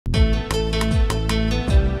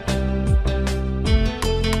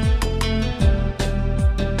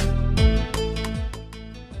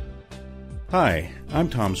Hi, I'm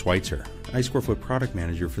Tom Schweitzer, iSqFt Product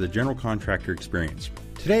Manager for the General Contractor Experience.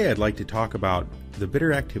 Today I'd like to talk about the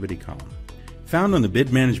Bidder Activity column. Found on the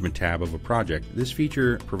Bid Management tab of a project, this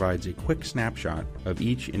feature provides a quick snapshot of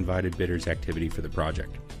each invited bidder's activity for the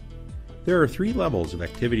project. There are 3 levels of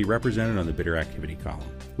activity represented on the Bidder Activity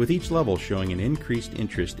column, with each level showing an increased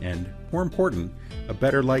interest and, more important, a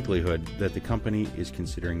better likelihood that the company is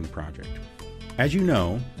considering the project. As you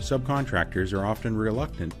know, subcontractors are often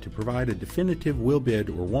reluctant to provide a definitive will bid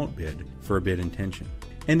or won't bid for a bid intention.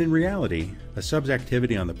 And in reality, a sub's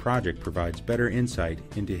activity on the project provides better insight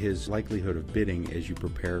into his likelihood of bidding as you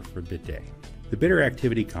prepare for bid day. The Bidder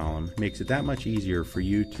Activity column makes it that much easier for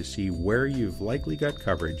you to see where you've likely got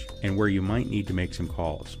coverage and where you might need to make some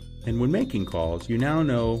calls. And when making calls, you now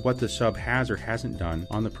know what the sub has or hasn't done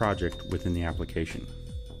on the project within the application.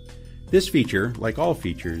 This feature, like all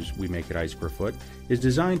features we make at iSqFt, is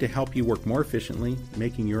designed to help you work more efficiently,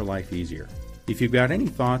 making your life easier. If you've got any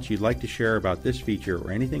thoughts you'd like to share about this feature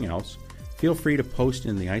or anything else, feel free to post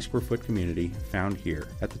in the iSqFt community found here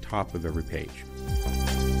at the top of every page.